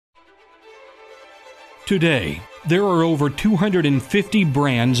Today, there are over 250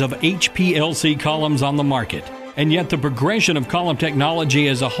 brands of HPLC columns on the market, and yet the progression of column technology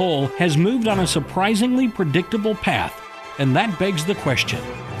as a whole has moved on a surprisingly predictable path. And that begs the question,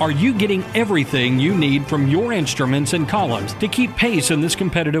 are you getting everything you need from your instruments and columns to keep pace in this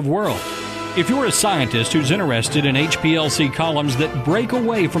competitive world? If you're a scientist who's interested in HPLC columns that break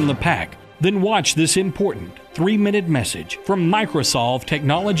away from the pack, then watch this important 3-minute message from MicroSolv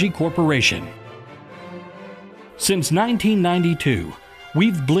Technology Corporation. Since 1992,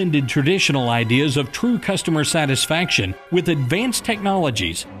 we've blended traditional ideas of true customer satisfaction with advanced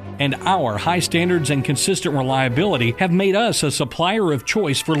technologies, and our high standards and consistent reliability have made us a supplier of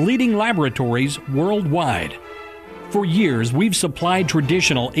choice for leading laboratories worldwide. For years, we've supplied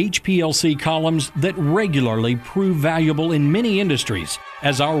traditional HPLC columns that regularly prove valuable in many industries,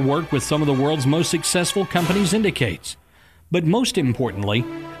 as our work with some of the world's most successful companies indicates. But most importantly,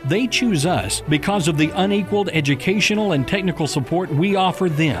 they choose us because of the unequaled educational and technical support we offer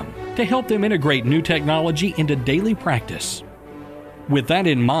them to help them integrate new technology into daily practice. With that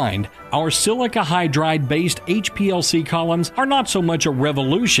in mind, our Silica hydride-based HPLC columns are not so much a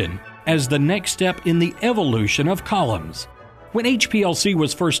revolution as the next step in the evolution of columns. When HPLC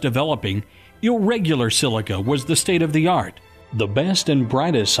was first developing, irregular silica was the state of the art. The best and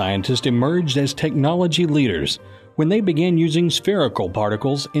brightest scientists emerged as technology leaders when they began using spherical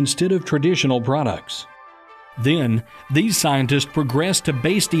particles instead of traditional products. Then, these scientists progressed to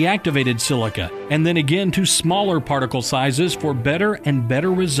base deactivated silica and then again to smaller particle sizes for better and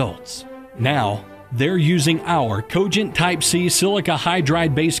better results. Now, they're using our Cogent Type C silica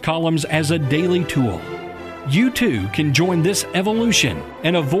hydride-based columns as a daily tool. You too can join this evolution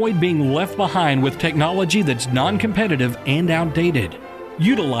and avoid being left behind with technology that's non-competitive and outdated.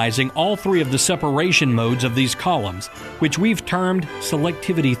 Utilizing all three of the separation modes of these columns, which we've termed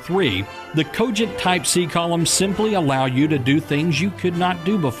Selectivity 3, the Cogent Type C columns simply allow you to do things you could not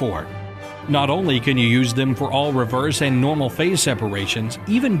do before. Not only can you use them for all reverse and normal phase separations,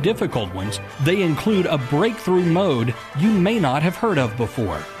 even difficult ones, they include a breakthrough mode you may not have heard of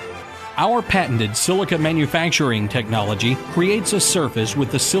before. Our patented silica manufacturing technology creates a surface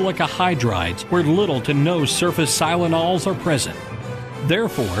with the silica hydrides where little to no surface silanols are present.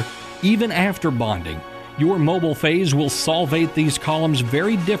 Therefore, even after bonding, your mobile phase will solvate these columns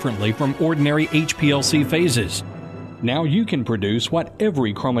very differently from ordinary HPLC phases. Now you can produce what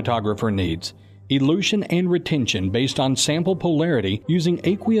every chromatographer needs: elution and retention based on sample polarity using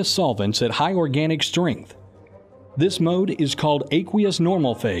aqueous solvents at high organic strength. This mode is called aqueous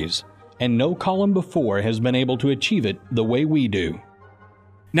normal phase, and no column before has been able to achieve it the way we do.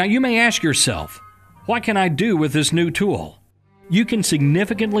 Now you may ask yourself, what can I do with this new tool? You can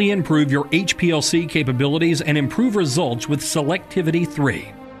significantly improve your HPLC capabilities and improve results with Selectivity 3.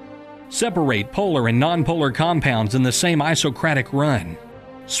 Separate polar and nonpolar compounds in the same isocratic run.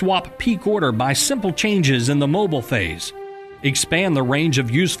 Swap peak order by simple changes in the mobile phase. Expand the range of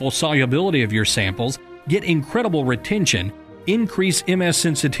useful solubility of your samples, get incredible retention, increase MS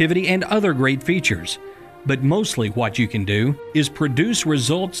sensitivity, and other great features. But mostly what you can do is produce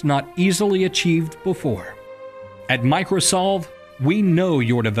results not easily achieved before. At MicroSolv, we know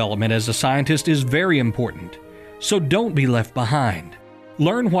your development as a scientist is very important, so don't be left behind.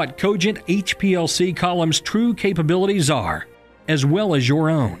 Learn what Cogent HPLC columns' true capabilities are, as well as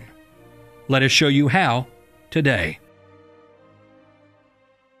your own. Let us show you how today.